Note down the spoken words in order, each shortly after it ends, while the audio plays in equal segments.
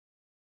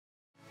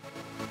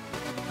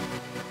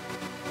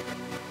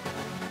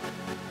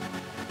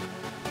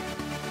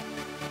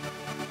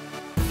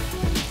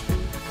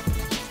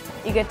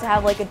you get to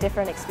have like a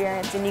different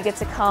experience, and you get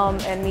to come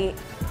and meet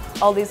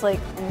all these like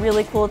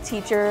really cool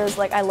teachers.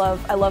 Like I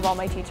love all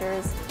my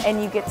teachers, and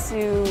you get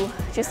to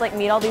just like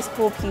meet all these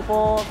cool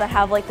people that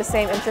have like the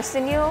same interest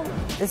in you.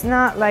 It's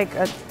not like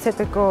a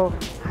typical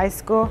high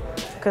school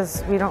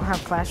because we don't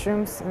have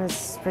classrooms, and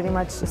it's pretty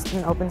much just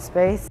an open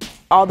space.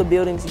 All the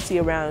buildings you see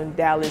around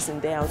Dallas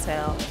and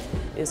downtown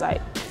is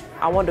like,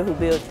 I wonder who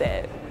built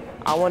that.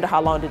 I wonder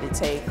how long did it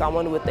take. I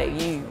wonder what they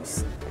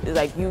used. It's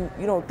like you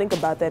don't think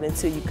about that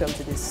until you come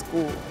to this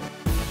school.